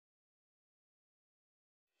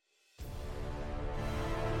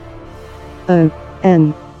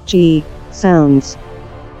ONG Sounds.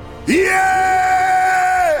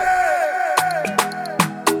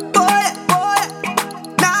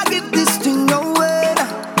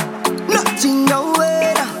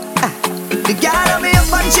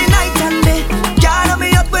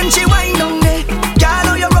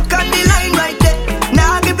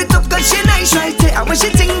 When she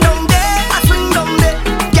ting down there, I swing down there.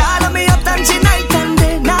 Girl, me up and she night and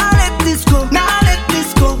day. Now let this go, now let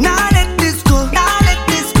this go, now let this go, now let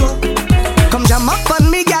this go. Come jam up on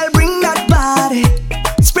me, girl, bring that body.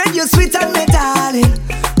 Spread your sweet on me, darling.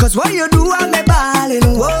 Cause what you do, I'm me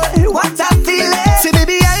ballin'. What I feel it. Say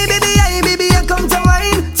baby, I come to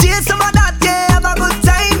wine. Chase some of that, yeah, have a good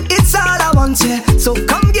time. It's all I want, yeah. So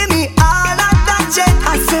come give me all of that, yeah.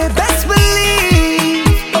 I say best believe.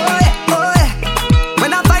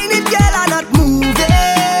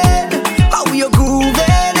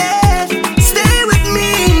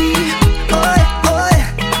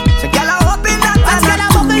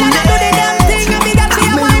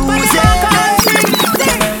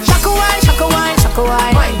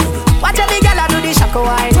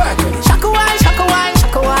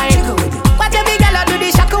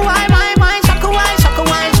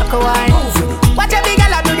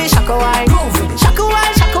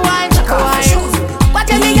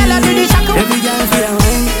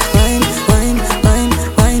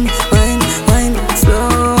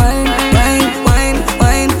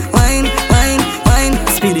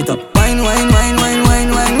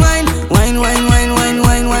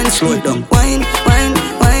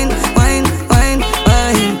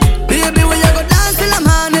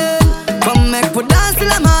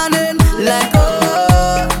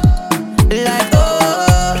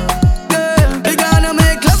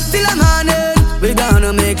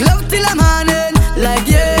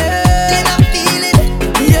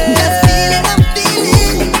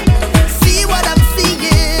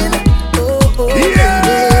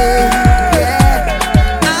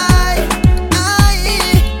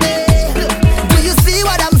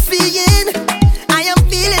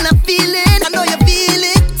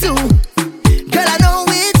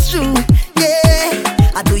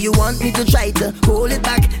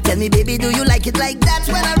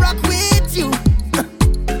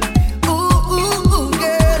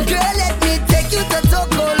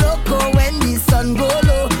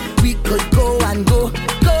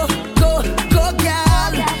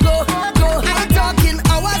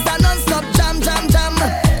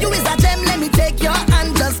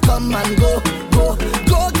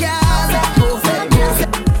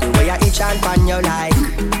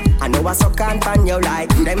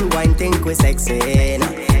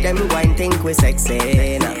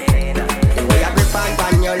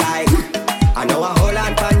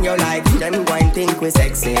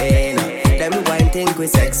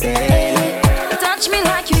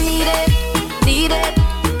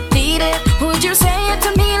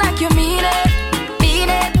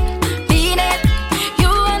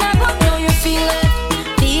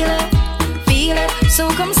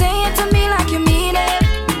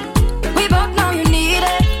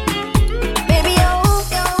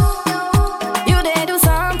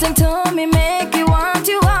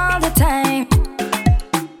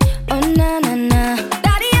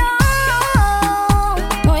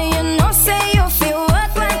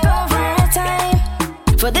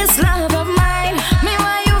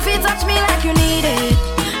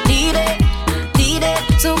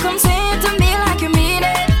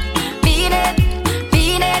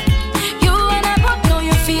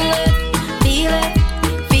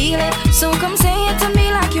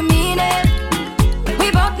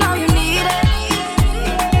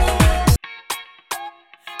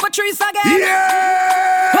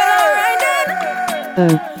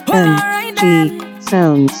 ONG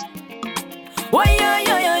Sounds.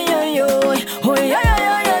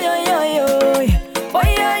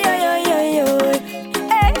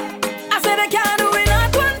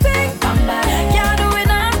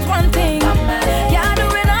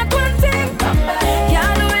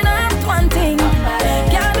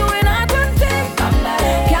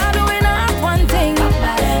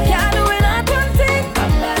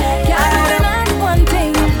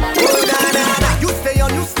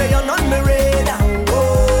 You stay on me radar.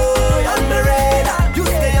 Oh.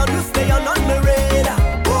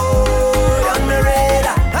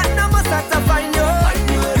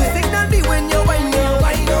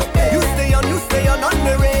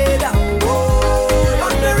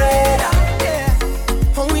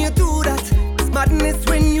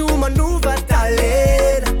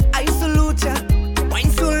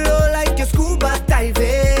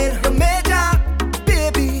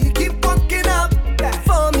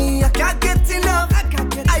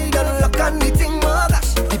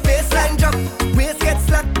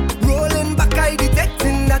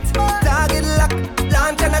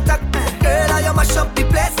 you mash up the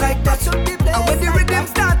place like that. And when the rhythm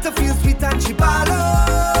start to feel sweet and she ball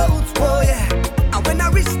out, oh yeah. And when I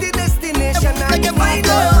reach the destination, I can find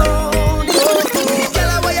out. Girl,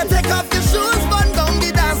 I want you take off your shoes, run down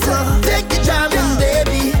the dance floor. Take the jamming,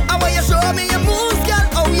 baby. I want you show me your moves, girl,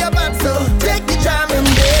 how you bad so. Take the jamming,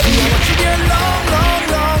 baby. I want you there long, long,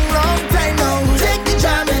 long, long time now. Take the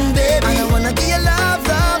jamming, baby. And I wanna give you love,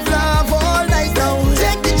 love, love all night now.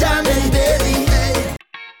 Take the jamming, baby. Hey.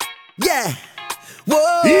 Yeah.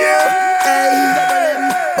 Whoa. Yeah. Hey.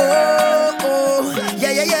 Oh, oh.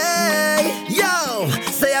 Yeah, yeah, yeah. Yo.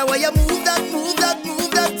 Say I want you move that, move that,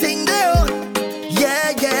 move that thing there.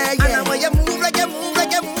 Yeah, yeah, yeah. And I want you move like you move,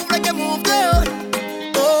 like you move, like you move there.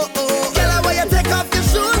 Oh, oh. Girl, I want you take off your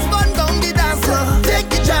shoes, run down the dance floor. Take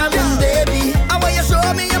the jamming, baby. I want you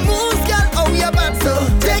show me your moves, girl, how you bad so.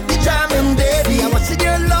 Take the jamming, baby. I want you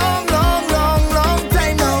there long, long, long, long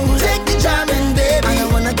time now. Take the jamming, baby. And I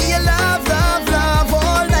wanna give you love, love, love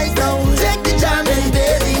all night now. Take the jamming,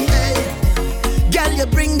 baby. Hey. Girl, you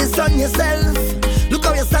bring this on yourself. Look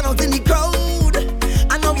how you stand out in the crowd.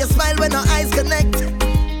 I know you smile when our eyes connect.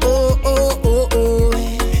 Oh, oh, oh, oh.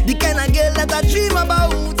 The kind of girl that I dream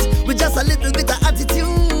about. With just a little bit of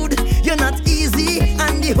attitude. You're not easy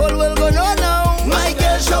and the whole world gon' know now. My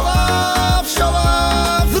girl, show off, show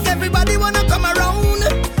off. Look, everybody wanna come around.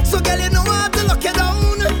 So girl, you know I have to lock you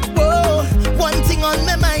down. Whoa, one thing on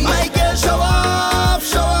my mind. My girl, show off,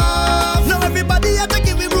 show off. Now everybody have to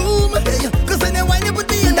give me room. Cause when you whine, you put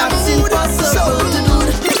me in that mood. So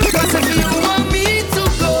good. Cause if you want me to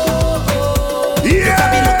go, you can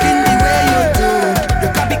be looking the way you do. You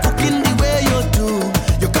can be cooking the way you do.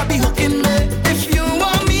 You can be hooking me. If you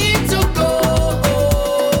want me to go,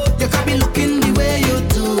 you can be looking the way you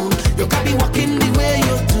do. You can be walking the way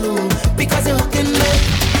you do. Because you're hooking me.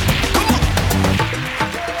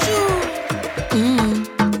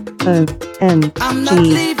 I'm not ONG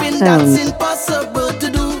leaving, that's Sounds. impossible to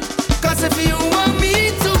do. Cause if you want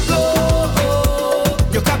me to go,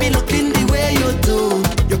 you can be looking the way you do.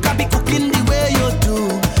 You can be cooking the way you do.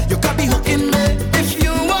 You can be hooking me. If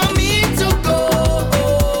you want me to go,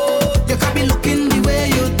 you can be looking the way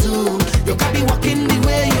you do. You can be walking the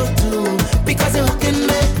way you do. Because you're hooking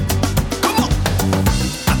me. Come on.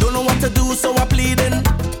 I don't know what to do, so I'm pleading.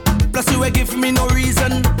 Plus you ain't give me no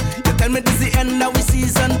reason. You tell me this the end of the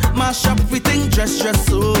season. Mash up everything, dress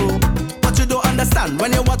so. But you don't understand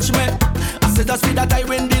when you watch me. I said that's me that I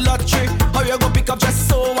win the lottery. How you go pick up just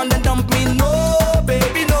so and then dump me? No,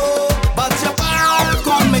 baby, no. But your power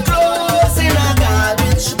come me close in a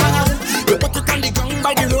garbage bag. You put it on the ground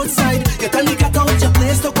by the roadside. You tell me get out your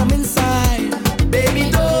place to come inside.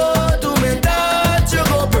 Baby, don't do me that. You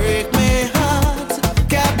go break my heart.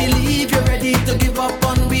 Can't believe you're ready to give up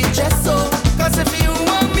on me just so. Cause if you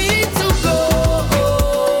want me to go,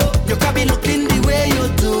 you can be looking the way you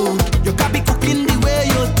do. You can be cooking the way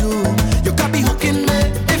you do. You can be hooking me.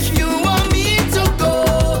 If you want me to go,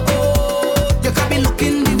 you can be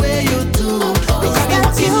looking the way you do. You can be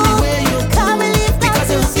walking the way you do. Because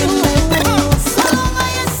you're hooking me. So long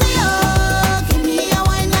as you see you, give me a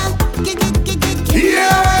wine now. Give me a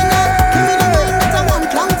wine now. Give me the wine that I want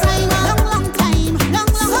long time, long time.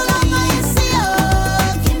 So long as you see you,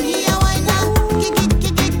 give me a wine now.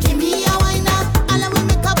 Give me a wine now. All we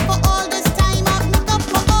make up for all this time, make up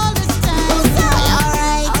for all this time.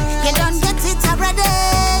 Alright, you done get it already.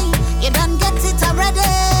 You done get it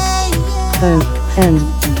already.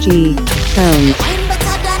 ONG Sounds. Wine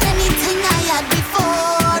better than anything I had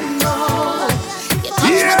before, no. You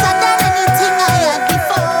touch better than anything I had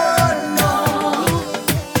before, no.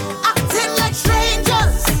 Acting like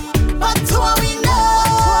strangers, but who we know?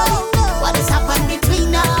 What has happened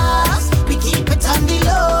between us? We keep it on the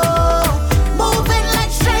low. Moving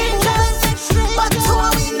like strangers, but who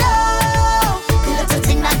we know? The little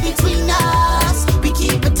thing that between us, we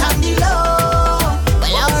keep it on the low.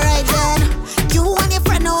 Well, alright then, you and your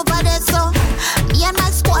friend over there, so me and my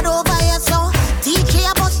squad over here, so DJ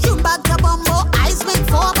about tune back to bumbo. Eyes wait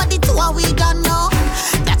for, but the two are we done know.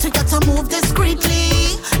 That we got to move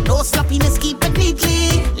discreetly. No sloppiness, keep it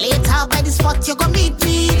neatly. Later by the spot you gon' meet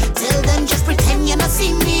me. Till then just pretend you not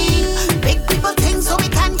see me. Big people think so we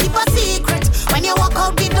can keep a secret. When you walk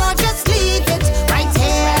out the door, just leave it right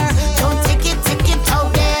here. Don't take it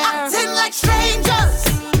out there. Acting like strangers,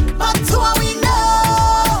 but who are we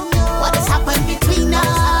know? What has happened between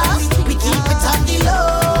us? We keep it on the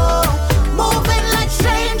low. Moving like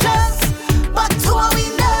strangers, but who are we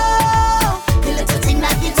know? The little thing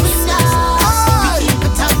that between us, we keep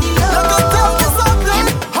it on the low.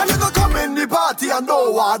 How you gonna come in the party and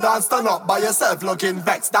no one and stand up by yourself looking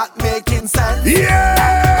vexed? That making sense? Yeah!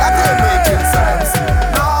 That ain't making sense.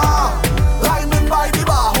 Nah, right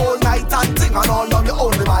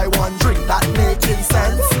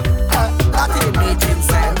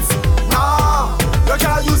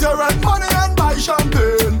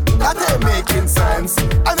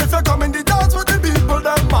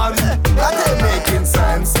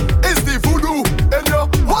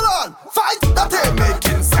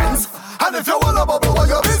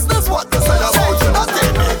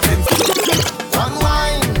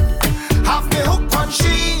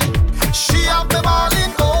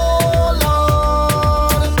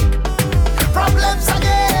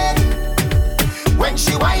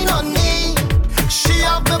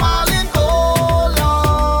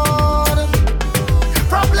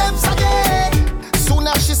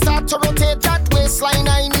start to rotate that waistline,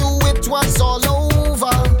 I knew it was all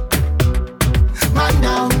over. Man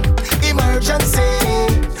down, emergency.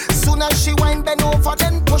 Soon as she wind, bend over,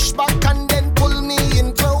 then push back and then pull me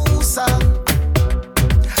in closer.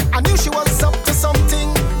 I knew she was up to something,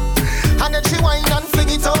 and then she wind and fling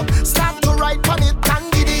it up. Start to ride on it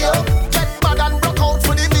and giddy up. Get bad and broke out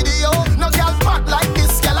for the video. No girl fat like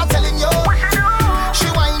this, girl I'm telling you. She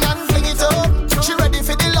wind and fling it up. She ready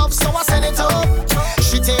for the love, so I send it up.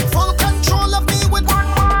 She take full control of me with one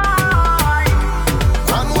wine.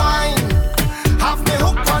 One wine, have me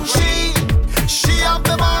hooked on she. She have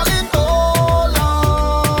me balling, oh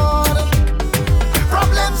Lord.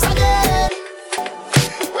 Problems again.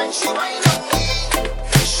 When she wind on me,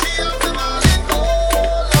 she have me balling, oh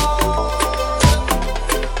Lord.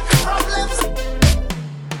 Problems.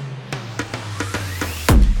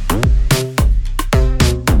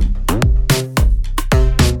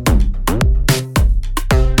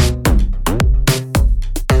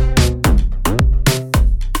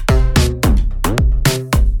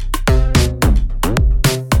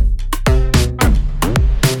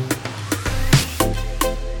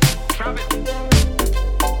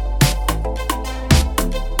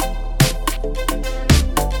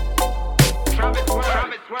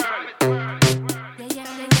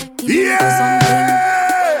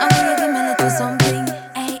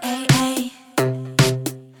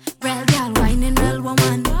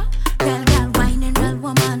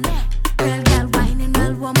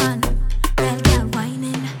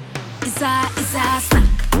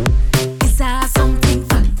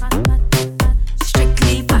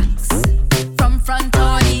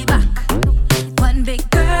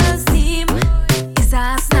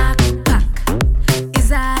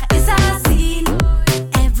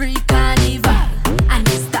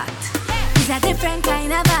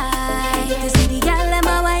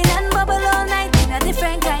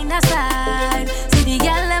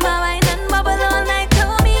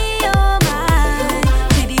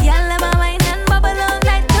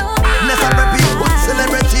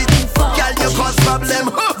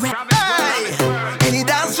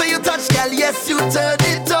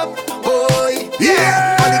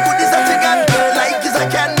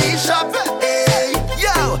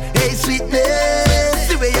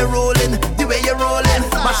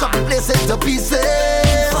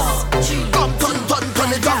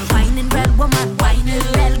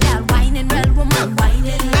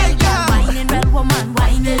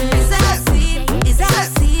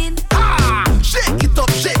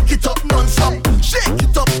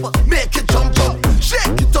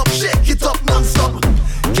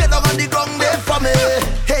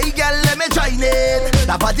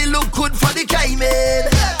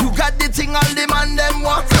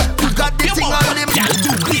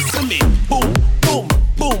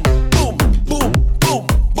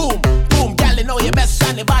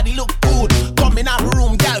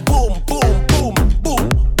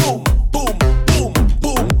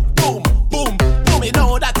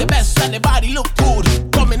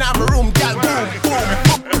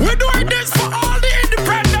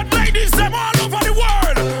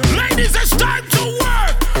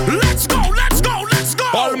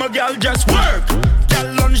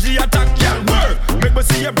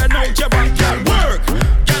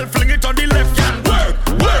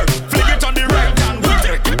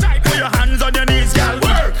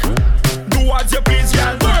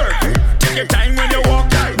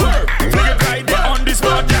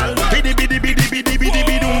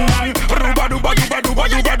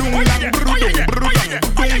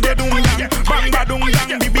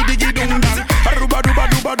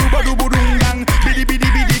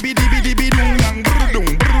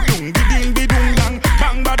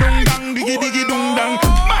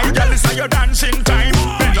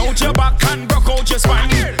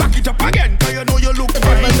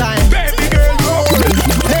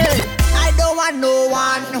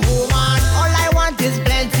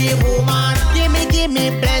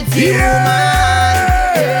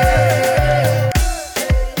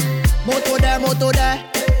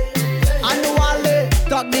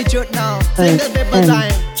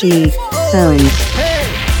 ONG Sounds. Hey,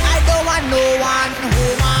 I don't want no one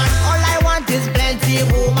woman. All I want is plenty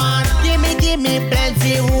woman. Give me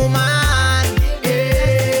plenty woman.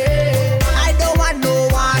 Hey, I don't want no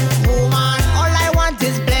one woman. All I want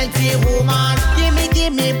is plenty woman.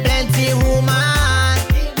 Give me plenty woman.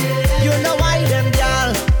 You know why them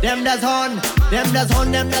girl, them does on, them does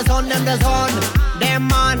on, them does on, them does on. Them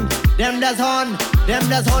man, them does on. Them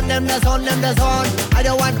does on, them does on, them does on. I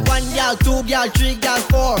don't want 1 girl, 2 girl, 3 girl,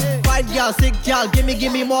 4, 5 girl, 6 girl, give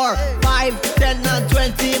me more. 5, 10 and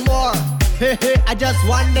 20 more. I just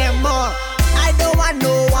want them more. I don't want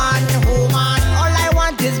no one woman. All I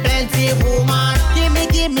want is plenty woman. Give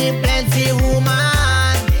me plenty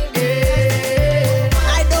woman. Yeah.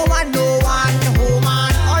 I don't want no one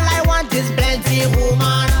woman. All I want is plenty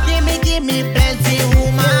woman. Give me plenty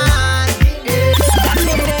woman. Yeah. That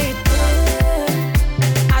thing ain't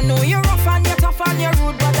good. I know you're rough and you're tough and you're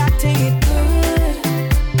rude, but that thing ain't good.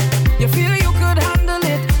 You feel you could handle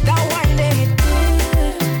it, that wine ain't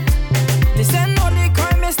good. They say no, they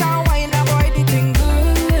call me star wine, that boy, the thing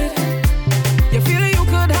good. You feel you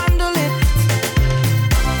could handle it.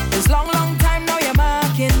 This long time now you're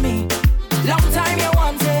marking me. Long time you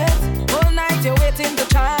want it. All night you're waiting to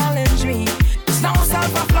challenge me. It's now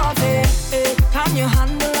self-applauding. Can you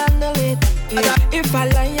handle it? If I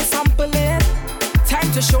lie, you sample it.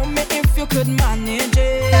 Time to show me if you could manage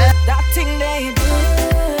it. That thing they ain't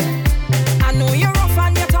good. I know you're rough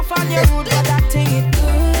and you're tough and you're rude, but that thing ain't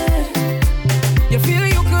good. You feel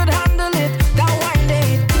you could handle it. That wine they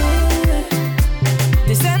ain't good.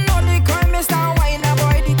 They say no, they call me star wine, that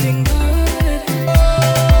boy, the thing good.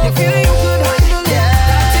 You feel you could handle it.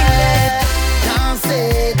 That thing they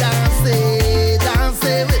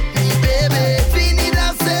Dansez with me, baby. Fini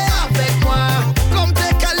danser avec moi. Come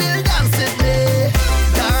take a little dance with me.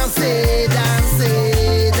 Dansez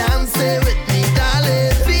with me,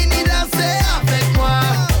 darling. Fini danser avec moi.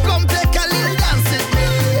 Come take a little dance with me.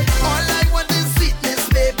 All I want is sweetness,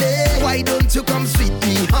 baby. Why don't you come sweet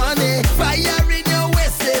me, honey? Fire in your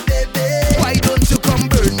waist, baby. Why don't you come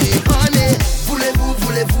burn me, honey? Voulez-vous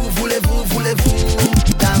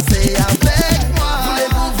danser avec moi?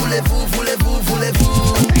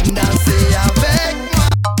 Voulez-vous danser avec moi?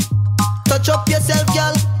 Touch up yourself,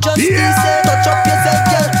 girl. Just say, touch up yourself,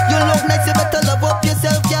 girl. You look nice, you better love up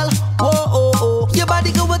yourself, girl. Whoa, oh, oh. Your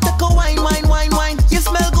body go with take a wine. You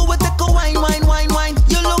smell good with take a wine. You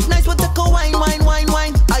look nice with take a wine.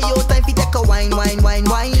 Are you time for take a wine?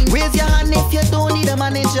 Raise your hand if you don't need a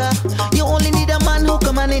manager. You only need a man who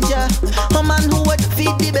can manage ya. A man who would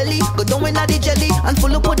feed the belly, go down in the jelly and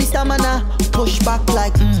full up with the stamina. Push back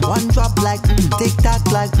like one drop like tick tack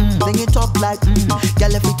like bring it up like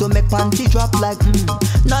girl if it to make panty drop like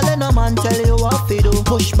now let no man tell you what to do.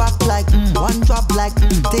 Push back like one drop like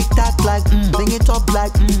tick tack like bring it up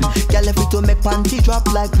like girl if it to make panty drop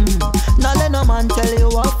like now let no man tell you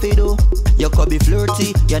what to do. You could be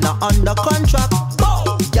flirty, you're not under contract.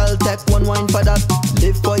 Girl take one wine for that.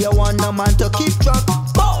 Live for your one, no man to keep track.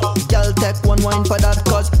 Girl take one wine for that.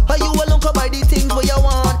 Cause how you alone can buy the things what you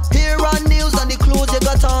want. Hair and nails and the clothes you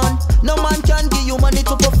got on. No man can give you money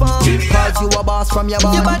to perform. Cause you a boss from your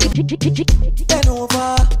body. Bend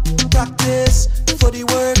over, practice for the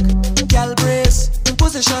work. Girl brace,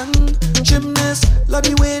 position, gymnast. Love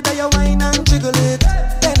the way that you whine and jiggle it.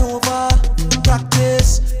 Bend over,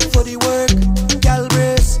 practice for the work. Girl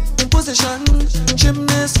brace, position,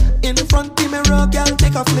 gymnast. In front the mirror, girl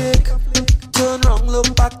take a flick. Turn round,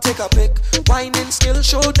 look back, take a pic. Whining skill,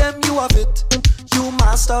 show them you have it. You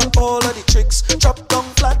master all of the tricks. Drop down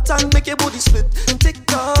flat and make your body split. Tick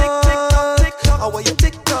tock, tick tock. How are you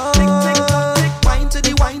tick tock? Wine to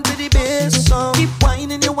the bass now. Keep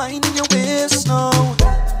whining your waist now.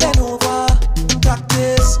 Bend over,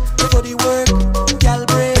 practice for the work. Gal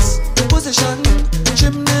brace, position,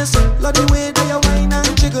 gymnast. Love the way that you whine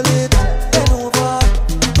and jiggle it. Bend over,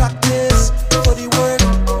 practice for the work.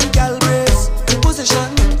 Gal brace,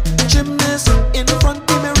 position, gymnast. In front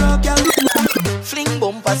the mirror, gal. Fling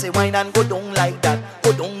bumper, say wine and go down like that.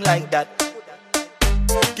 Go down like that.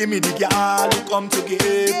 Give me the girl who come to give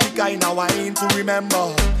the kind of wine to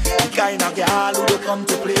remember. The kind of girl who will come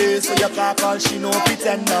to play so you can't call she no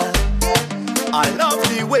pretender. I love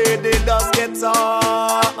the way they just get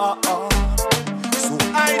on. So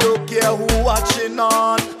I don't care who watching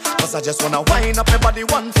on. Cause I just wanna wind up my body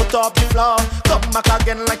 1 foot off the floor. Come back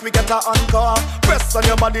again like we get a encore. Press on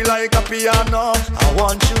your body like a piano. I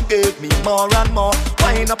want you give me more and more.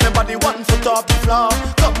 Wind up your body 1 foot off the floor.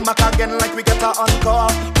 Come back again like we get a encore.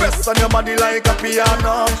 Press on your body like a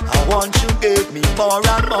piano. I want you give me more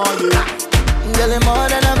and more, yeah. Girl, you're more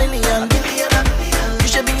than a million. You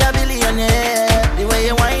should be a billionaire. The way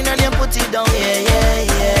you whine and you put it down,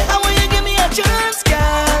 yeah. I want you give me a chance,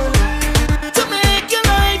 girl, to make your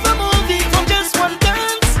life a movie from just one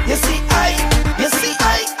dance. You see, I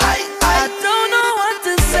don't know what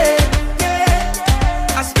to say. Yeah,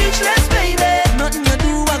 I'm speechless, baby. Nothing you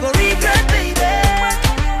do, I go regret, baby.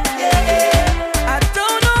 Yeah, I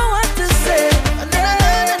don't know what to say.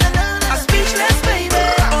 I'm speechless, baby.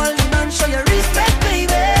 All the man show you respect,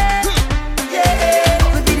 baby.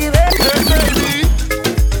 Yeah, we be the best. Hey, baby,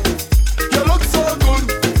 you look so good.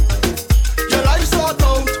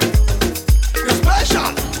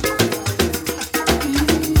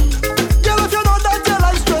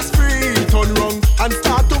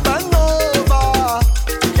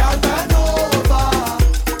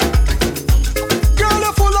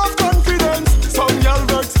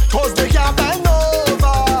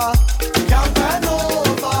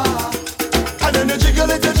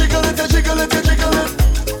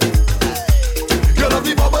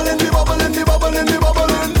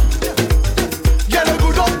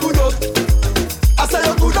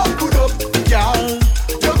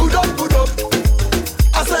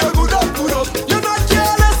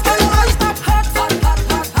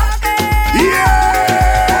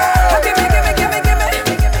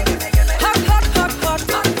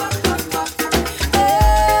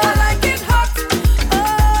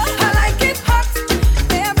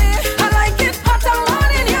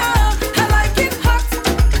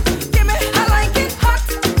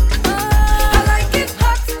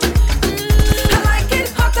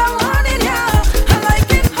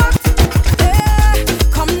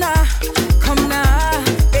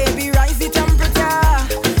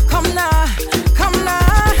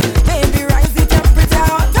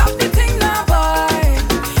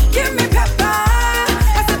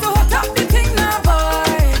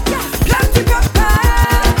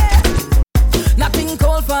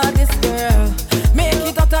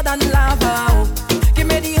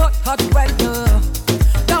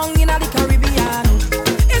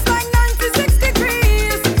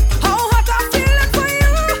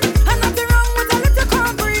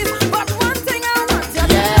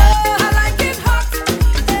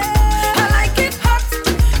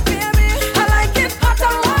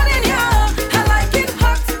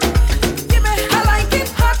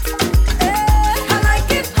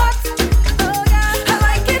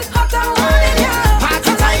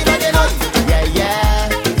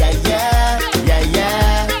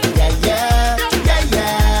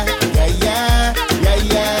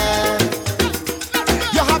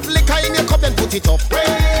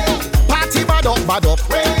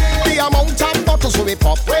 we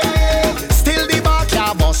pop. Still the bar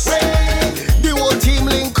car bus. The whole team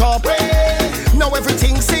link up. Now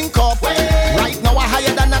everything sync up. Right now we're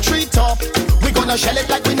higher than a treetop. We gonna shell it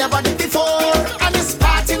like we never did before. And this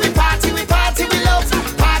party, we party, we party, we love.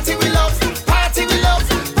 Party, we love. Party, we love.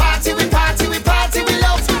 Party, we party, we party, we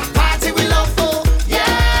love. Party, we love. Oh,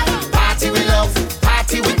 yeah. Party, we love.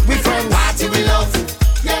 Party with we friends. Party, we love.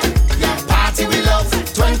 Yeah, yeah. Party, we love.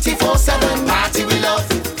 24/7. Party, we love.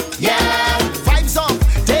 Yeah. Vibes up.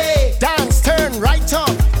 Day. Dance. Turn right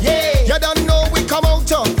up. Yeah. You don't know we come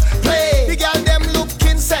out up. Play. The girl them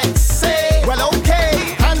looking sexy. Well,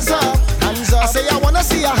 okay. Hands up. Hands up. I say I wanna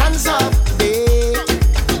see your hands up. Yeah.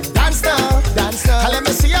 Dance now. Dance now. And let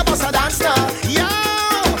me see your boss a dance now.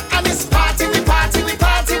 Yeah. And it's party, we party, we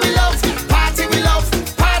party, we love. Party, we love.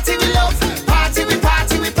 Party, we love. Party, we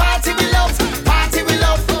party, we party, we love. Party, we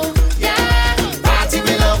love. Oh, yeah. Party,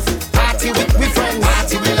 we love. Party with we friends.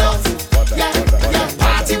 Party, we love. Yeah, yeah.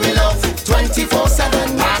 Party, we love.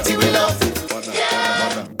 24/7. Party, we love.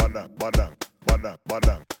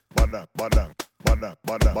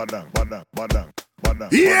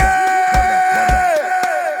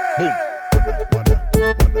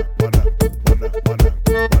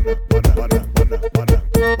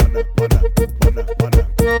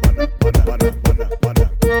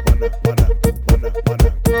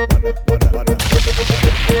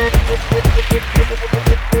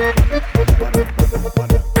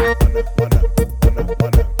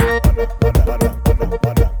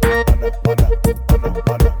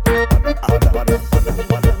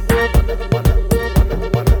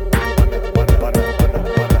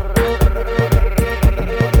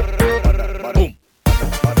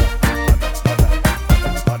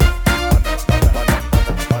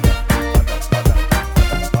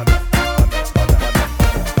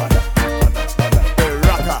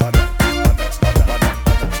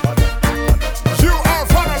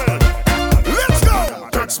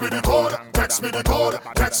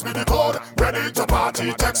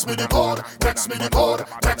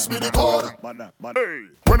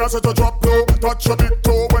 When I say to drop low, touch your big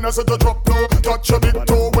toe. When I say to drop low, touch your big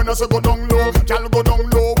toe. When I say go down low, gal go down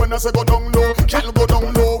low. When I say go down low, gal go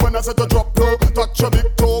down low. When I say to drop low, touch your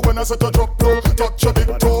big toe. When I say to drop low, touch your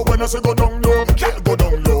big toe. When I say go down low, gal go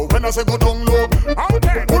down low. When I say go down low,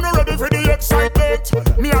 okay. Who not ready for the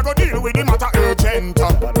excitement? Me I go deal with the matter urgent.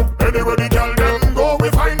 Anywhere the gal them go, we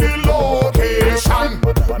find the location.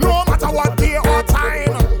 No matter what day or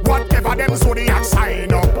time, whatever them so the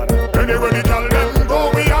sign up. Anywhere the gal them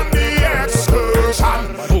go, we on the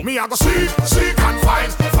excursion. Me I go seek and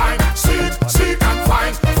find, seek and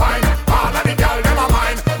find. All of the gal them are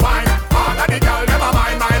mine. All of the gal them are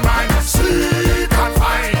mine. Seek and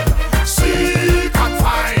find.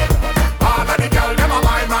 All of the gal them are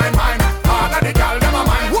mine. All of the gal them are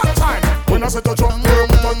mine. What time? When I say to jump,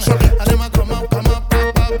 touch your beat. And them a come up,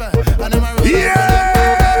 and them a roll. Yeah.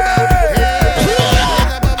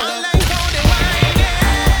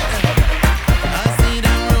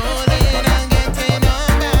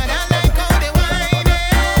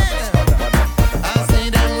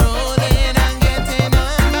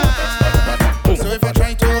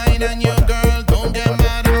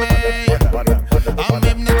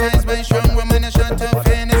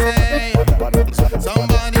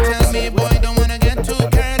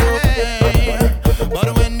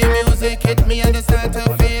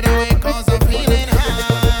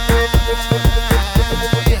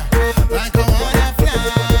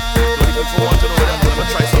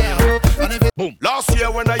 Last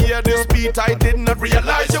year when I hear this beat, I did not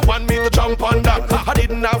realize you want me to jump on that. I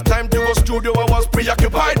didn't have time to go studio, I was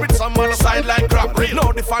preoccupied with some on the sideline crap.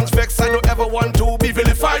 No, the fans vex, I don't ever want to be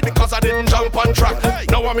vilified because I didn't jump on track.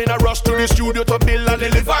 Now I'm in a rush to the studio to build a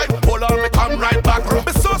little vibe. Hold on, me come right back.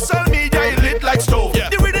 My social media is lit like stove.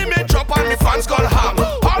 The rhythm may drop and me fans gone ham.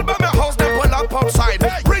 All by my house, they pull up outside.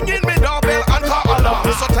 Bring in me doorbell and call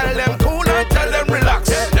alarm. So tell them cool and tell them relax.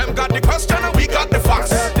 Them got the question and we got the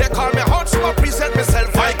facts. They call me hot, so I present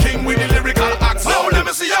myself Viking with the lyrical acts. Now let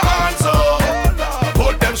me see your hands up,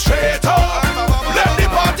 put them straight up. Let the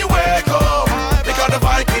party wake up, because the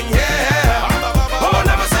Viking, yeah. Oh,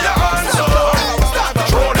 let me see your hands up,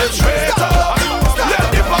 throw them straight up.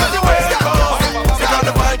 Let the party wake up, because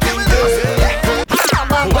the Viking, yeah.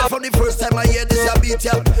 From the first time I hear this, I beat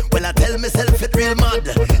ya. Well, I tell myself it real mad.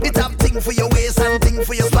 It have thing for your waist and thing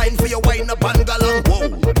for your spine, for your wind up and galang. Whoa,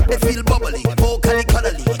 they feel bubbly, vocally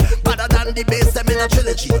cuddly, better than the bass them in a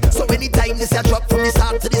trilogy. So anytime this a drop from the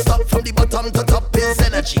start to the stop, from the bottom to top is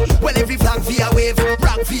energy. Well, every flag for your wave,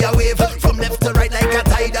 rock for your wave, from left to right like a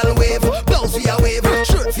tidal wave. Blouse for your wave,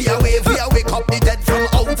 shirt for your wave. We wake up the dead from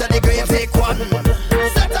out of the grave. Take one,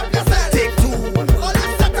 set up yourself. Take two,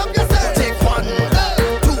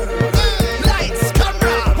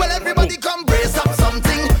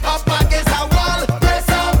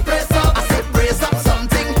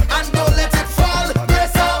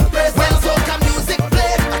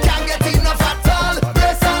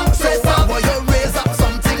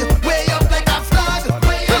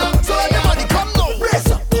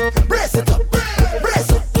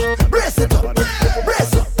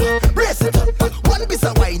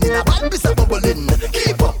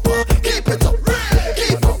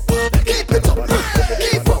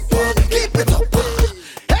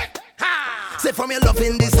 say from your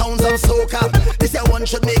loving the sounds of soca. This year one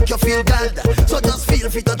should make you feel glad. So just feel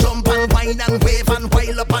free to jump and whine and wave and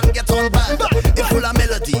wild up and get on bad. It's full of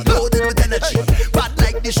melody, loaded with energy. Bad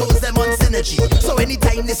like the shows them on synergy. So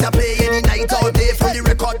anytime this you play, any night or day, from the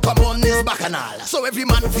record come on this bacchanal. So every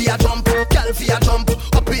man for jump, girl for jump,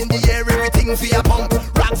 up in the air, everything for your pump,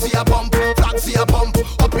 rock for your pump, flag for your pump,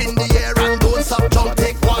 up in the air and don't stop jump.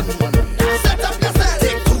 Take one, set up yourself.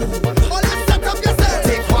 Take two, only set up yourself.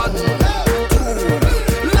 Take one, two,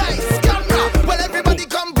 lights, camera. Well everybody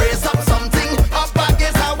come brace up something. Up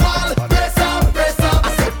against a wall, brace up, brace up. I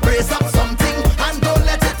said brace up something and don't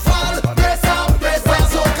let it fall. Brace up, brace up.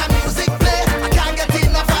 Soca music play, I can't get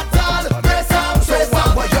enough at all. Brace up, brace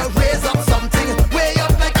up. While you raise up something, way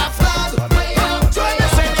up like a flag. Way up, join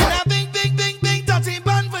us. A big, big, big, big dirty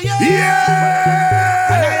band for you.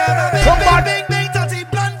 Yeah! And I have a big, big, big, big dirty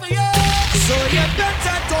plan for you. So you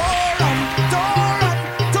better don't run, don't run,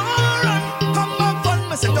 don't run. Come up on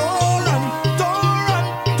me, say don't run, don't run,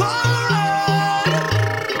 don't run.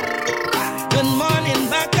 Good morning,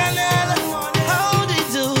 Bacchanal. How do you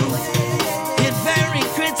do? It's very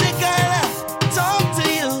critical. Talk to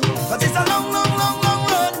you, 'cause it's a long, long, long, long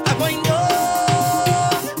road I'm going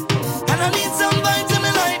down. And I need somebody to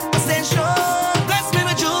my life, I stay strong. Bless me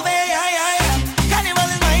with Juve, Carnival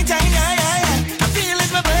is my time, I feel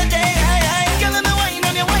it's my birthday, Give me wine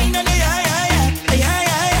on your wine on the,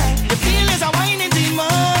 You feel it's a whining demon.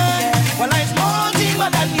 Well, life's more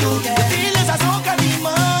demon than you. You feel it's a soca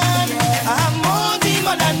demon. I have more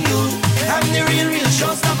demon than you. I'm the real, real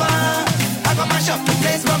showstopper. I got mash up the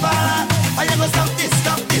place, brother. I am gonna stop this,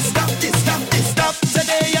 stop this, stop this, stop this, stop.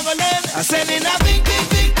 Today you gonna learn. I said in a big, big,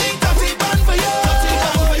 big, big dirty band for you.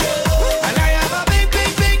 And I have a big,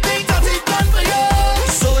 big, big, big dirty plan for you.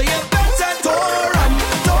 So you better don't run,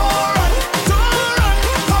 don't run, don't run.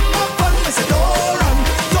 Come up on me, say don't run,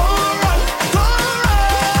 don't run, don't run.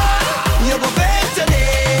 You go beg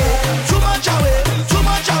today, too much away, too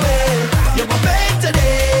much away. You go beg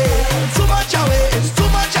today, too much away, it's too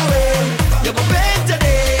much away. You go beg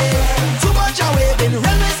today, too much away, been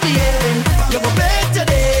real misbehaving. You go beg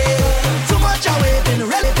today, too much away, been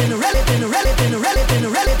really, been really, been really, been really, been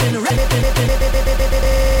really, been really, been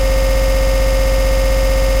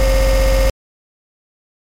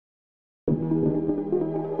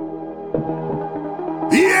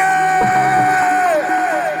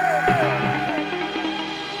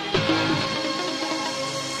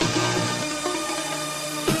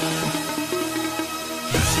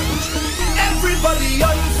Everybody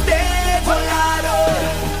on stage, oh God,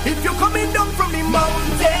 oh. If you're coming down from the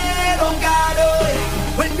mountain, oh God, oh.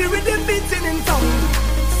 When the rhythm beating in town,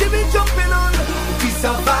 see me jumping on the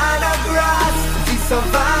savannah grass, the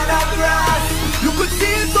savannah grass. You could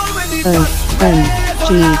see it already. ONG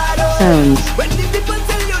Sounds. When the people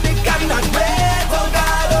tell you they cannot wait, oh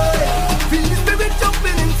God, oh. Feel the spirit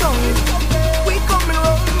jumping in town. We coming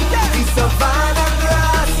around, the savannah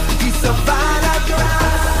grass, the savannah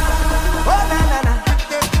grass. Oh na na na,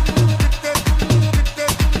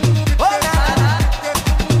 oh na na na.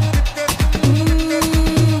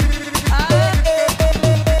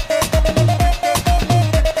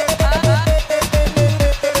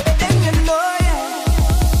 Then you know, yeah,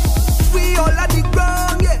 we all at the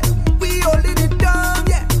ground, yeah, we all in it down,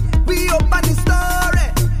 yeah, we up on the story.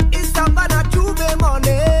 It's Savannah Juve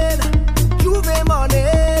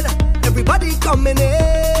morning, everybody coming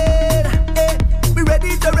in, we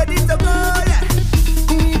ready to go, yeah.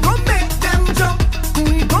 We gon' make them jump,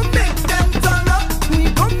 we gon' make them turn up, we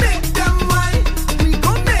gon' make them wine, we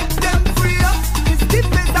gon' make them free up. It's the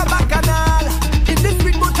place of Bacchanal, in this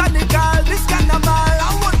street botanical, this carnival.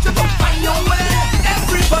 I want you to find your way.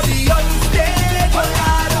 Everybody on stage, oh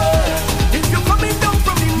God, oh. If you're coming down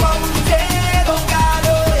from the mountain, oh God,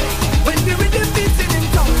 oh. When the rhythm beating in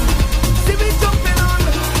town, see me jumping on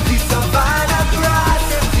the savannah grass,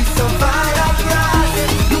 the savannah grass.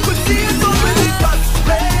 You could see it already, but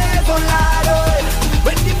brave, oh Lord, oh.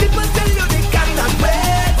 When the people tell you they cannot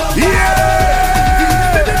wait, oh God, oh. The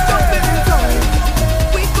spirit jumping in town,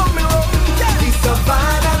 we coming home, the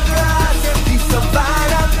savannah grass, the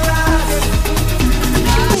savannah grass.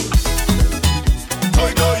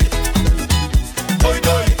 Toy toy, toy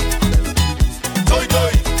toy, toy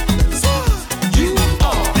toy. You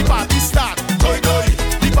are the party start. Toy toy,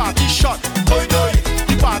 the party shot. Toy toy,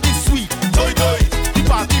 the party sweet. Toy toy, the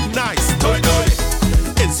party nice. Toy toy,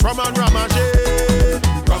 it's Raman Ramaje,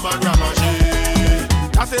 Raman Ramaje.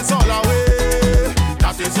 That is all away,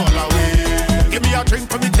 that is all away. Give me a drink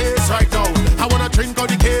from the case right now. I wanna drink on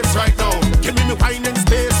the case right now. Give me wine and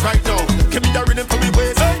space right now. Give me the rhythm from the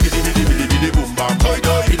waist. Bidi bidi bidi bidi boom bam. Toy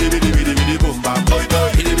toy, bidi bidi bidi bidi boom bam. Toy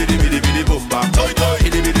toy, bidi bidi bidi bidi boom bam.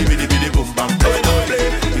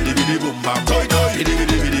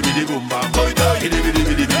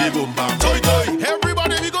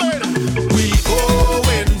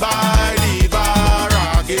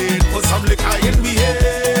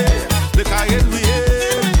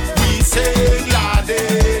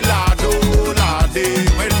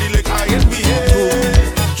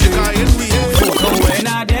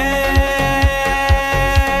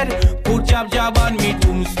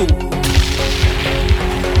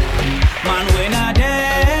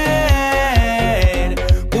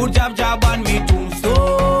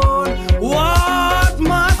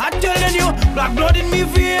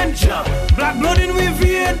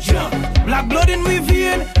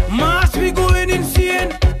 vein. Mass, we going insane.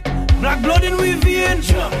 Black blood in we vein.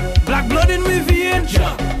 Black blood in we vein.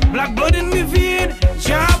 Black blood in we vein.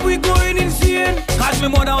 Job, we going insane. Cause me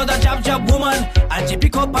mother was a jab woman, and she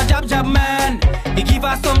pick up a jab man. He give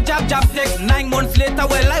her some jab sex. 9 months later,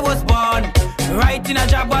 well, I was born. Right in a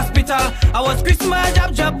jab hospital. I was Christmas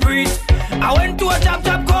jab priest. I went to a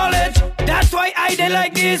jab college. That's why I did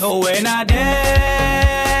like this. So when I dead,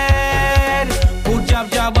 put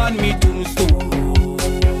jab on me tombstone.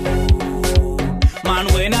 Man,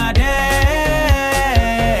 when I dead,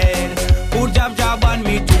 put jab on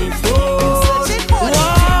me tombstone.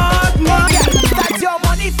 What man? That's your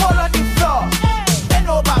money fall on the floor. Bend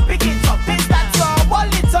over, pick it up. Bitch, that's your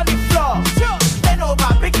wallet on the floor. Bend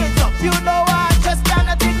over, pick it up. You know I just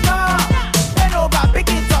cannot ignore. Bend over, pick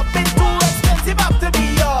it up. It's too expensive up to be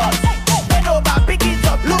yours. Bend over, pick it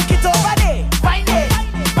up. Look it over there. Find it,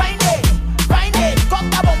 find it, find it. Cock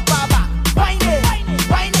the bumper back. Find it,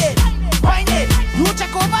 find it, find it. You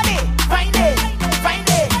check over there. Find it, find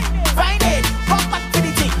it, find it. Come back to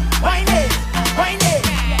the thing. Find it, find it,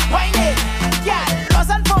 find it. Yeah, lost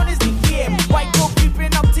and found is the game. Why go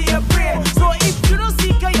creeping up to your brain? So if you don't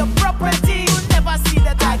seek your property, you never see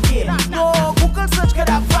that again. No Google search could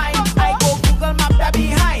I find. I go Google map that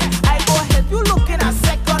behind. I go help you look in a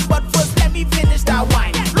second, but first let me finish that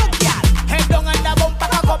wine. Look, y'all, head down and the bumper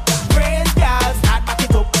cock up. Praise y'all, start back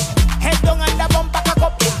it up. Head down and the bumper cock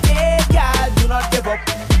up. It's dead, y'all, do not give up.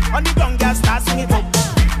 On the ground, y'all, start swing it up.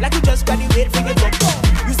 Like you just graduate, fling it up.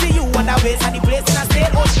 You see you on the waist and the place in a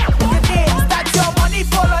state. Oh, shit, look at this. That's your money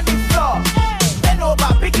fall on the floor. Bend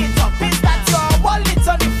over, pick it up. Bitch, that's your wallet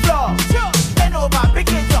on the floor. Bend over, pick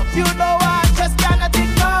it up. You know I just cannot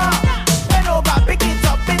ignore. Bend over, pick it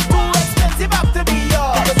up. It's too expensive up to be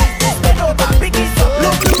yours. Bend over, pick it up.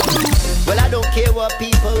 Look. Well, I don't care what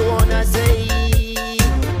people wanna say.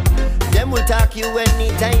 Them will talk you any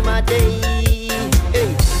time of day. Hey,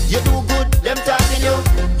 you do good, them talking you.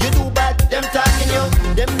 You do bad, them talking you.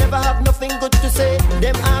 Them never have nothing good to say.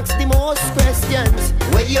 Them ask the most questions.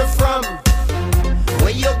 Where you from?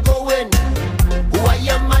 Where you going? Who are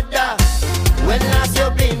your mother? When last you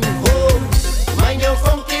been home? Mind your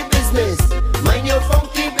funky business. Mind your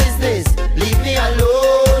funky business. Leave me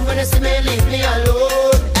alone. When you see me, leave me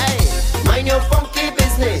alone. Hey, mind your funky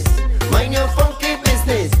business. Mind your funky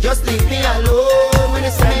business. Just leave me alone. When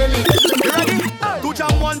you see me, leave me Ready? To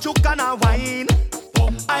jam one chook and a wine.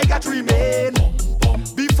 I got remain.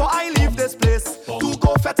 Before I leave this place, to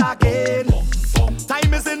go fet again.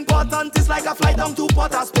 Time is important, it's like a flight down to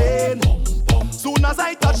Port of Spain. Soon as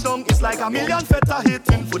I touch down, it's like a million feta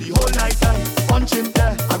hitting for the whole night time. Punching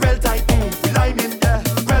there, a real tight boom, we lime in there,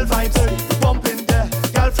 real vibes, pumping there,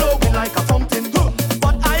 girl flowing like a fountain.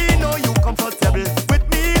 But I know you comfortable with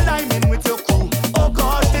me liming with your crew. Oh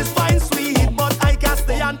gosh, this fine sweet, but I can't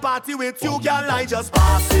stay and party with you, girl. I just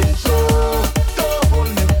passing through. Don't hold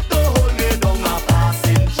me down, I'm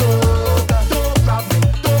passing through. Don't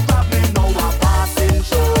grab me, now I'm passing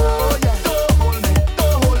through.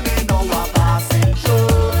 Don't hold me, now I'm passing through.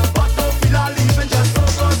 But don't feel a leaving just so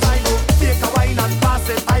close. I go take a wine and pass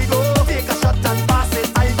it. I go take a shot and pass it.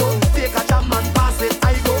 I go take a jam and pass it.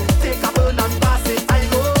 I go take a burn and pass it. I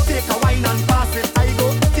go take a wine and pass it. I go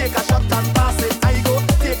take a shot and pass it. I go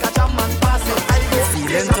take a jam and pass it. I go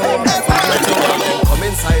Come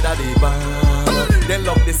inside of the bar. They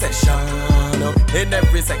love the session. In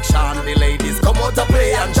every section, the ladies come out to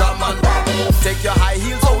play and jam and rock. Take your high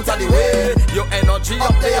heels out of the way. Your energy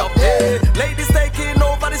up there, up there. Ladies taking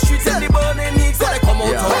over the streets in the burning heat, so they come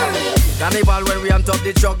out to play. Carnival when we on top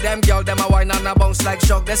the truck, them girl them a wine and a bounce like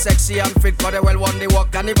shock. They sexy and fit, cause they well want the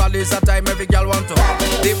walk. Carnival is a time every girl want to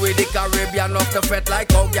live with the Caribbean, love to fet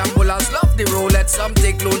like how gamblers love the roulette. Some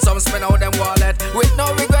take loan, some spend out them wallet with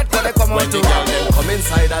no regret, cause they come out to girl them come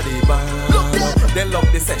inside of the bar. They love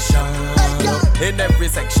the session. In every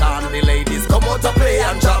section, the ladies come out to play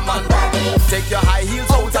and jam and rock. Take your high heels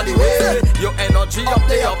out of the way. Your energy up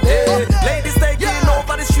there, up there. Ladies taking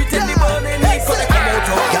over the street in the burning heat, so they come out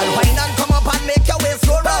to Girl, wine and come up and make your waist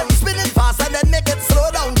slow down. Spin it fast and then make it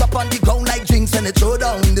slow down. Drop on the ground like drinks and it throw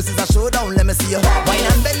down. This is a showdown, let me see you. Wine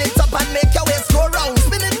and bend it up and make your waist go round.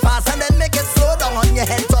 Spin it fast and then make it slow down. On your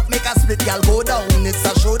head top, make a split, girl, go down. It's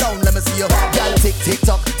a showdown, let me see you. Girl, tick, tick,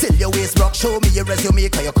 tock, till your waist rock. Show me your resume,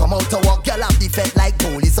 cause you come out to walk. Girl, have the fet like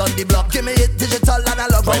police on the block. Give me it digital and I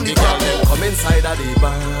love when the girl them come inside of the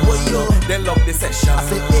bar. They love the session.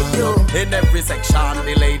 In every section,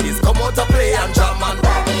 the ladies come out to play and jam and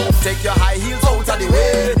rock. Take your high heels out of the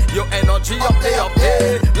way. Your energy up there, up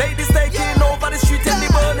there. Ladies taking over the street in the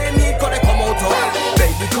burning heat, cause they come out to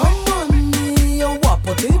baby, come on me, you want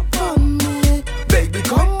put it on me. Baby,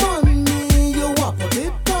 come on me, you want put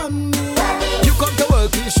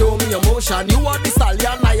lotion. You are the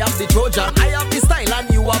stallion, I have the Trojan. I have the style and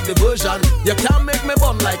you have the version. You can't make me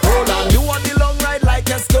bum like Roland. You want the long ride like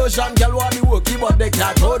excursion. Girl want the worky but they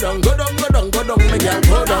can't go down. Go down, go down, go down, me girl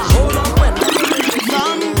go down. Hold on when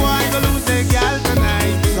some boy go lose their girl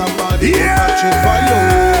tonight. Somebody go touch it for you.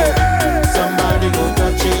 Somebody go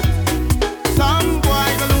touch it. Some boy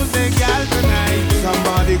go lose their girl tonight.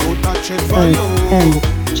 Somebody go touch it for you. ONG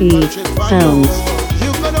Sounds.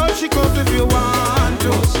 You could all she goes if you want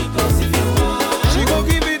to. She go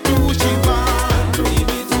give it to who she want to.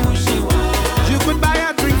 You could buy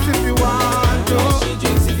her drinks if you want to.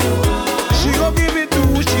 She go give it to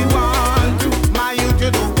who she want to. My youth, you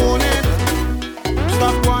don't own it.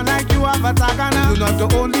 Stop one like you have a tagana. You're not the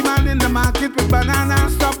only man in the market with banana.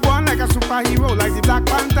 Stop one like a superhero, like the Black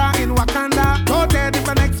Panther in Wakanda. Go there if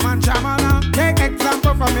the next man shamana. Take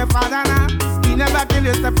example from your father now. He never kill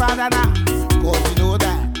your stepfather now. Cause you know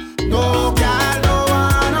that. No girl, no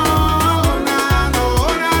one, no, nah, no,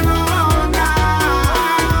 nah, no, nah,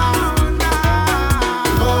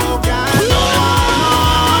 no girl, no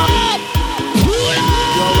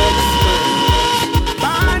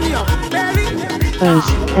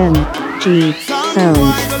ONG Sounds.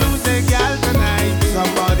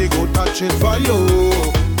 Somebody go touch it for you.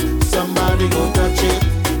 Somebody go touch it.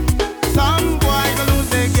 Some boy go lose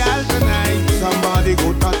their girl tonight. Somebody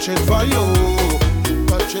go touch it for you.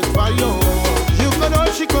 Touch it for you. You could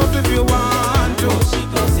all she goes if you want to.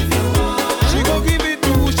 She go give it to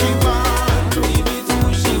who she want to.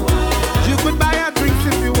 You could buy her drinks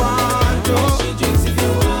if you want to.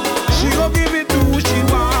 She go give it to who she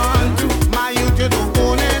want to. My youth, you don't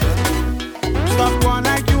own it. Stop one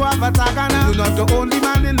like you have a tagana. You're not the only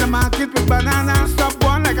man in the market with banana. Stop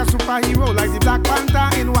one like a superhero, like the Black Panther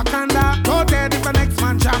in Wakanda. Go there if the next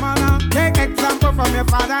man shamana. Take example from your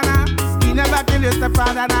father now. He never kill your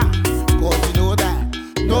stepfather now. Cause you know that.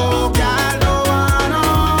 No girl, no one, no,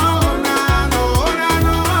 nah, no, nah,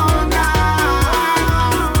 no, nah,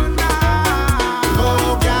 no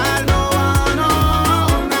girl, no one, no,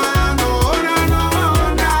 nah, no,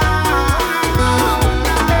 nah, no,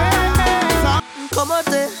 nah.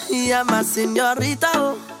 Cómote, llama señorita,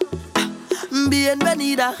 oh.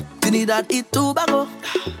 Bienvenida, Trinidad y Tobago.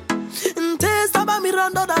 Te estaba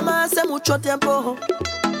mirando dama hace mucho tiempo.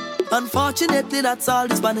 Unfortunately, that's all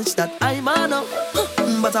the Spanish that I know.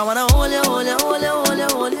 But I wanna hold you, hold you, hold you, hold you,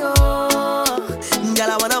 hold you. Girl,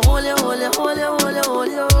 I wanna hold you, hold you, hold you, hold you, hold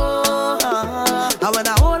you. I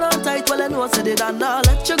wanna hold on tight while I know I said it and I'll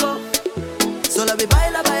let you go. So let me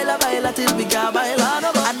baila, baila, baila till we can baila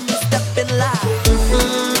no more. And we step in line.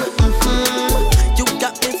 You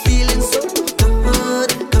got me feeling so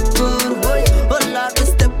good, good, boy. Oh Lord, we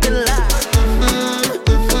step in line.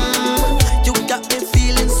 You got me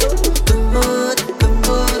feeling so good,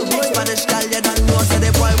 good, boy. Spanish girl, you don't know, so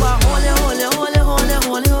the boy want hold you, hold you, hold you, hold you,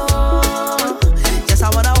 hold you. Yes, I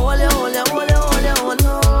wanna hold you, hold you, hold you, hold you, hold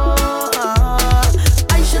you.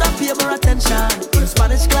 I should have paid more attention in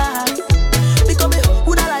Spanish class. Because me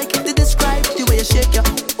would I like to describe the way you shake your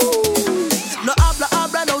no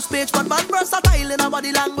habla, no speech, but man versatile in her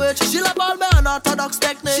body language. She love all my unorthodox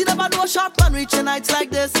technique. She never know a short man reaching heights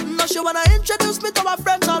like this. No, she wanna introduce me to her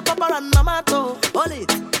friends all Papa and Mamato. Hold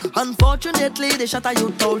it. Unfortunately, the shatter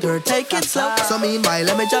you told her take it slow. So meanwhile,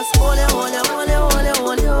 let me just hold you, hold you, hold you, hold you,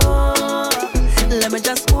 hold you. Let me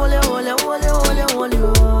just hold you, hold you, hold you, hold you, hold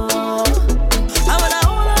you. I wanna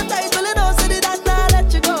hold on tight till you know, so that I not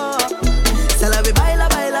let you go. So let me baila,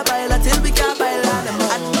 baila, baila till we can't baila no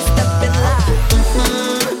more. And we step in line.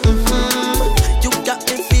 You got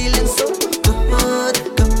me feeling so good,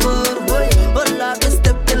 good, boy. Oh Lord, we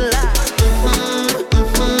step in line.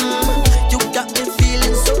 You got me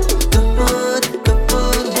feeling so good, good,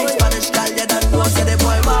 boy. Spanish girl, you don't know, so the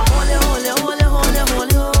boy want hold you, hold you, hold you, hold you,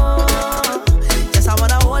 hold you. Yes, I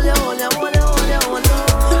wanna hold you, hold you, hold you, hold you, hold you.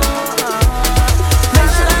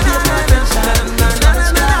 Make sure I give my attention.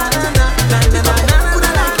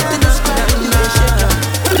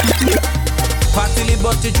 Partily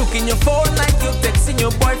but you juking your phone like you're texting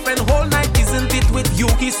your boyfriend whole night. Isn't it with you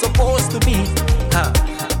he's supposed to be?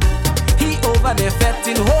 He over there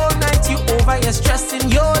fetting whole night. You over here stressing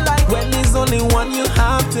your life when there's only one you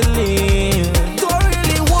have to live. Don't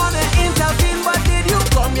really wanna intervene, but did you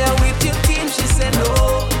come here with your team? She said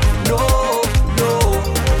no, no, no.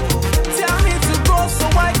 Tell me to go so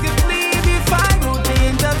I could leave if I would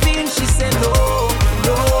intervene. She said no,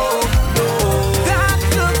 no, no. That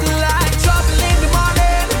look like trouble in the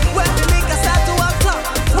morning when the liquor start to up top,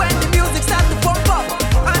 when the music start to pump up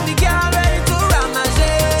and the girl ready to ramage.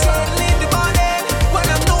 Trouble in the morning when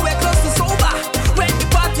I'm nowhere close to sober, when the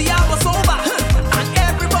party hours over and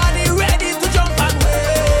everybody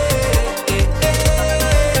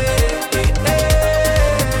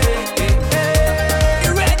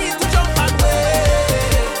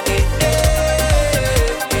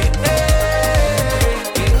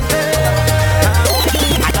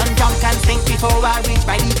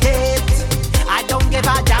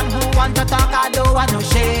no one no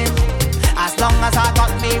shame. As long as I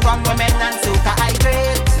got me rum, women and soca I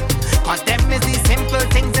great. Cause them is the simple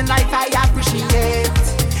things in life I appreciate.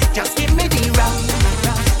 Just give me the rum,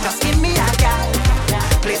 just give me a gal.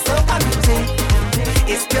 Play soca music,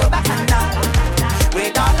 it's pure bacchanal.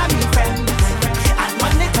 With all of me friends, and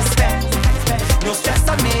money to spend. No stress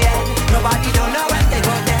on me head, nobody don't know when they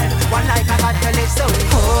go dead. One life I got to live, so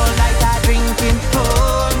whole night I drinking,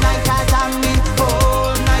 whole night I jamming,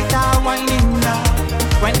 whole night I whining now.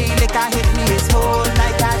 When the liquor hit me, it's whole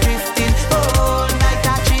night I drifting, whole night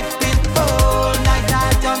I tripping, whole night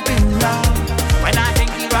I jumping now. When I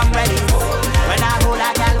drink the rum ready, when I hold a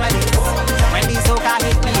gal ready, when the soca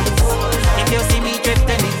hit me, if you see me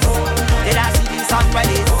drifting it, did I see the sun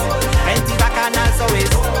ready? Plenty bacchanal so is,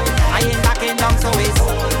 I ain't backing down so is,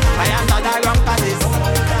 I am not a wrong passes.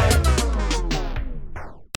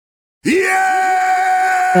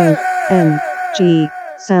 ONG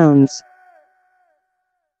Sounds.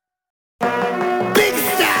 Big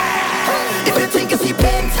style. If you think you see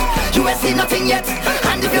paint, you ain't see nothing yet.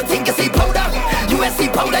 And if you think you see powder, you ain't see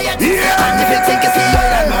powder yet. And if you think you see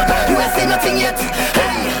oil and mud, you ain't see nothing yet.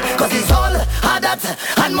 Hey, cause it's all hard that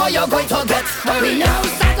and more you're going to get. We now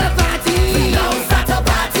start a party. We now start a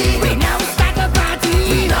party. We now start a party.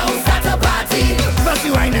 We now start a party. Bust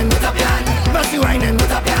you whining, put up your hand. Bust you whining,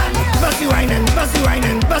 put up your hand. Bust you whining, bust you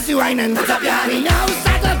whining, bust you whining, put up your hand. We now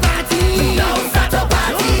start a party. We now start a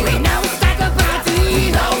party. We now start a party.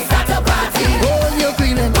 We now start a party. Hold your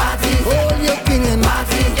cleaning party. Hold your cleaning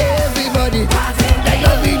party. Everybody party. Like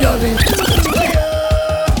a big dozen.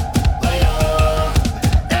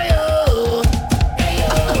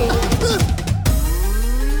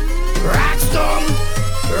 Rockstorm,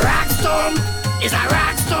 rockstorm is a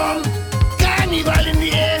rockstorm. Carnival in the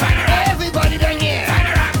air. Everybody down here.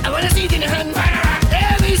 I wanna see it in your hand.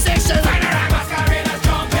 Every section. Masqueraders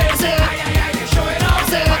jumping. I say, you showing off. I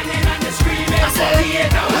say, whining and the screaming. I say,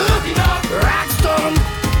 rockstorm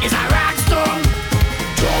is a rockstorm.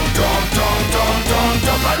 Jump, jump, jump, jump, jump,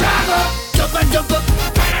 jump and rag up. Jump and jump up.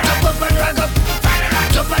 Jump up and rag up.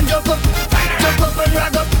 Jump and jump up. Jump up and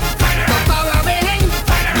rag up. Jump power bang.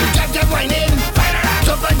 You jump whining.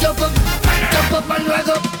 Jump and jump up. Jump up and rag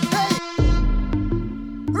up.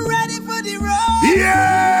 Ready for the road.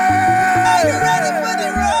 Yeah. Are you ready for the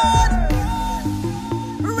road?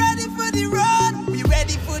 Ready for the road. We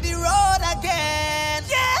ready for the road again.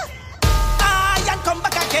 Yeah. I and come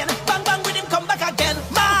back again. Bang bang with him, come back again.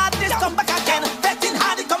 Madness, come back again. Betting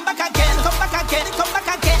hard, it come back again. Come back again. It come back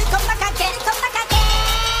again. It come back again. It come back again.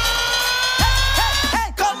 Hey,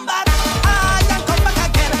 come back. I and come back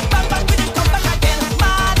again. Bang bang with him, come back again.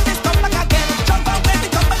 Madness, come back again. Jump and baby,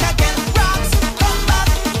 come back again. Rocks, come back.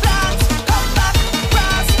 Flats, come back.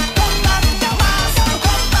 Brass, come back. Mass,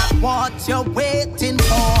 come back. What you waiting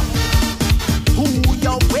for? Who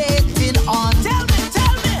you waiting on? Tell me,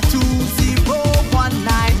 tell me.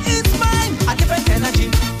 2019 is mine. A different energy.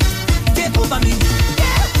 Take over me.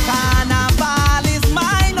 Yeah. Carnival is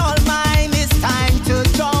mine, all mine. It's time to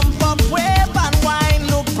jump up, wave and wine.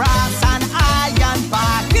 Look brass and iron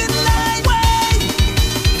back in line. Wait,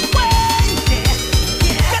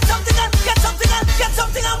 yeah. Get something and get something and get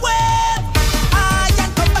something and wave. Iron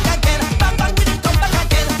come back again. Bang bang with it, come back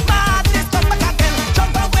again. Madness come back again.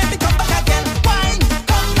 Jump and wave it, come back again. Wine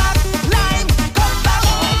come back, lime come back.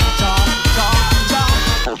 Jump,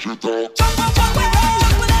 jump, jump. Jump up, jump with it.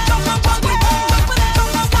 Jump up, jump with it. Jump up, jump with it.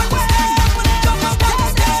 Jump up, jump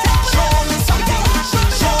with it. Show me something.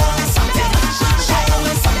 Show me something. Show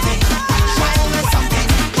me something. Show me something.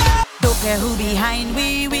 Don't care who behind,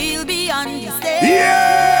 we will be on the stage.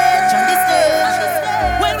 On the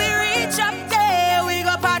stage. When we reach up there, we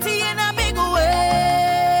go party in a big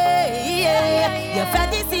way. Yeah. You felt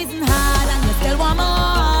this season hard and you still want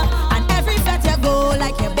more. And every fete you go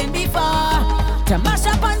like you've been before. To mash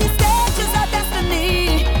up on the stage is our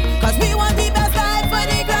destiny. Cause we want the best life for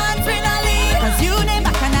the grand finale. Cause you name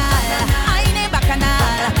bacchanal, I name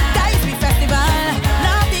bacchanal. Guys, we festival,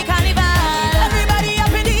 love the carnival. Everybody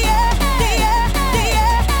up in the air, the air, the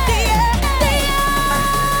air, the air, the air.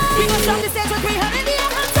 We go jump the stage with 300 in the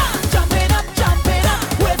air. Jumping up,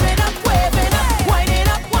 waving up, waving up, winding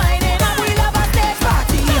up, winding up. We love our stage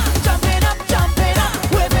party. Jumping up,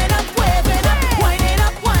 waving up, waving up, winding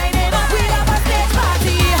up, winding up. We love our stage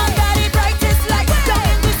party. Under the brightest lights, down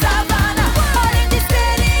in the savannah, all in the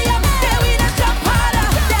stadium, there we just jump harder.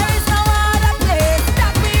 There is no other place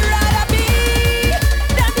that we rather be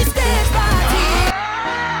than the stage party.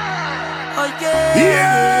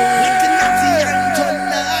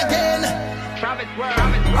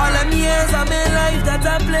 All them years of my life that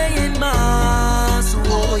I'm playing mass,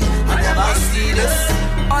 oh, I never see this.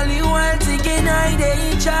 All the while thinking when I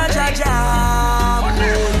dey in charge of job.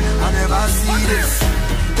 I never see this.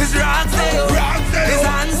 It's Roxeo, it's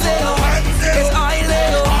Hanseo, it's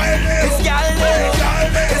Oileo, it's Galileo,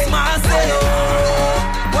 it's Marcelo.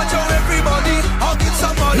 Watch out everybody, I'll get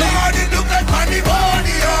somebody. Lord, it look like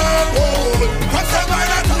pandemonium. From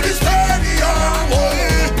Savannah to the stadium.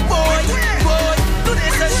 Boy, do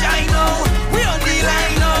this a shine now. We on the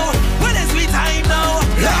line now. When is we time now?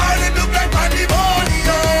 Lord, it look like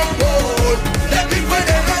pandemonium. Let me put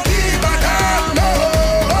them on the bottom.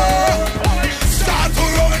 Start to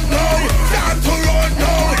run now. Start to run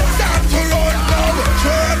now. Start to run now.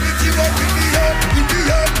 Throw everything up in the air, in the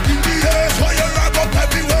air, in the air. Throw your rag up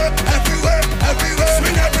everywhere, everywhere, everywhere.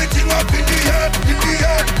 Swing everything up in the air, in the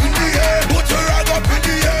air, in the air. Put your rag up in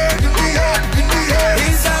the air, in the air, in the air.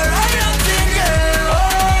 It's a riot thing, yeah.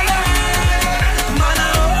 Oh, Lord. Man, I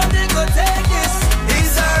hope they go take this.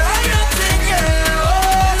 It's a riot thing, yeah.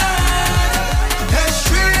 Oh, Lord.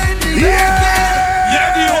 Extreme, Yeah,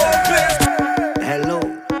 the whole place. Hello,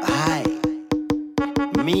 hi.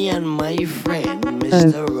 Me and my friend,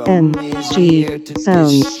 Mr. Rum, is here to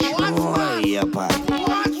Sounds. destroy your party.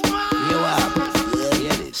 You up?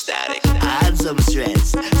 Hear this. Static. I had some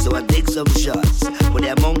stress, so I take some shots. But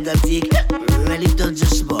the amount I take really touch the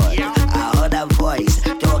spot. I heard a voice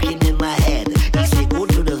talking in my head. He said, go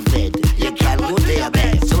to the bed, you can't go to your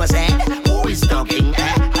bed. So I said, who is talking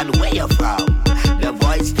and where you from? The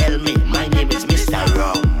voice tell me, my name is Mr.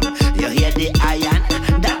 Rum. You hear the iron?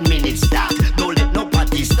 That means it's start. Don't let no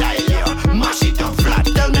party style you. Mash it up flat.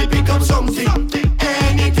 Tell me pick up something,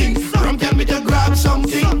 anything. Rum tell me to grab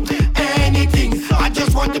something, anything. I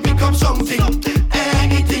just want to pick up something,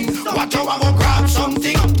 anything. Watch how I go grab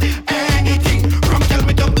something, anything. Rum tell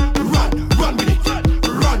me to run with it,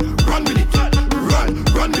 run with it,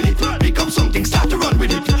 run with it. Pick up something, start to run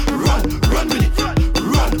with it, run with it,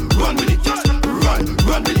 run with it,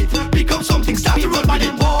 run with it. Pick up something, start to run with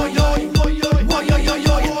it. Boy, yo,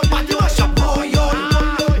 party mash up, boy, yo,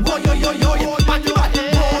 party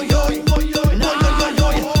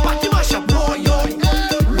mash up, boy, yo.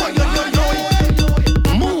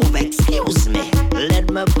 Move, excuse me, let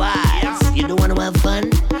me pass. You don't wanna have fun?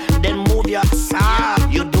 Then move your ass.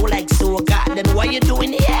 You do like Soca, then what you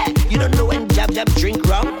doing here? You don't know when jab drink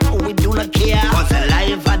rum? We do not care. Cause the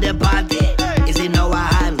life of the party is in our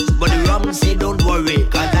hands. But the rum say don't worry,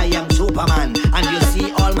 cause I am Superman. And you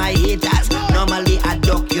see all my haters, normally I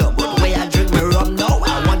duck you. But when I drink my rum now,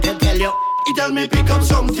 I want to tell you. He tell me pick up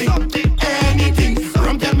something, anything.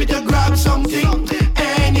 Rum tell me to grab something,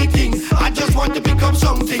 anything. I just want to pick up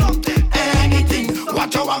something, anything.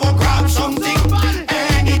 Watch how I go grab something,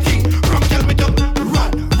 anything. Rum tell me to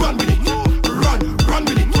run with it, run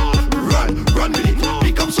with it, run with it.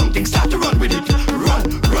 Pick up something, start to run with it, run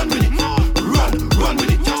with it, run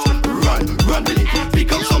with it, run with it.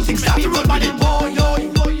 Pick up something, start to run with it. Boy, yo,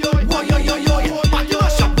 party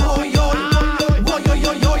mash up, boy, yo,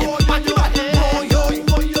 party mash up, boy,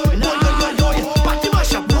 yo, party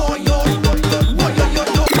mash up, boy, yo.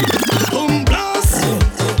 Boom blast,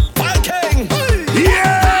 Viking,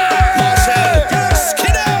 yeah, Marcel,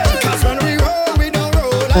 Skinner. 'Cause when we roll, we don't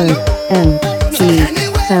roll alone. ONG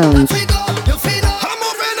Sounds. I'm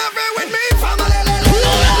moving every with me, family.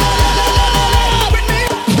 With me.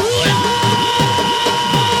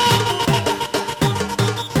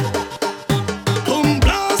 Boom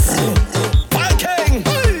blast, Viking,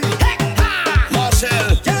 Marcel,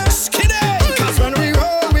 Skinner. 'Cause when we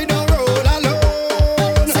roll, we don't roll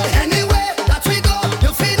alone. Anywhere that we go,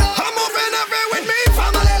 you feel no. I'm moving every with me,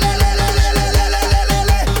 family.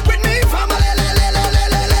 With me, family.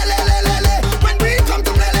 When we come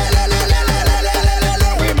to play,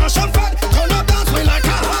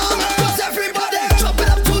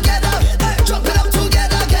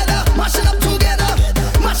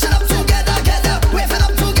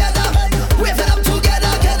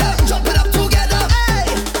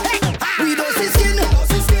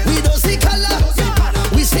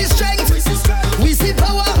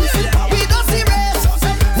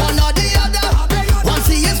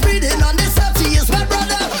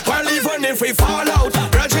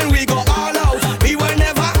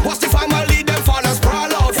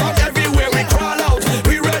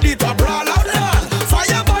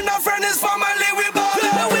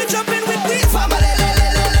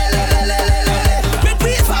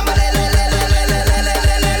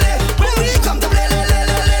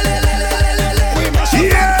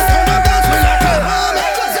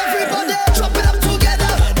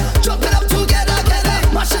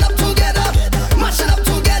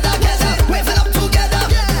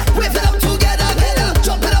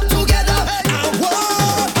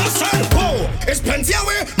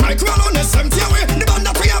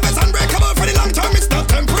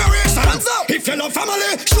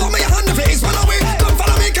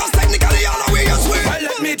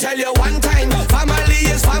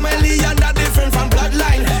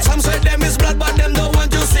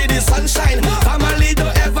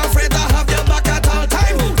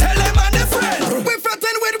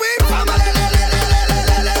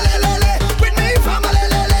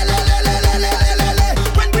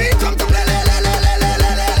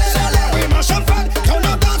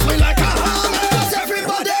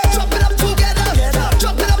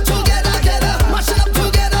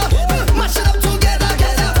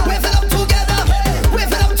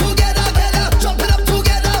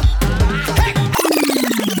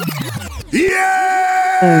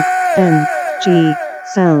 ONG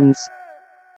Sounds.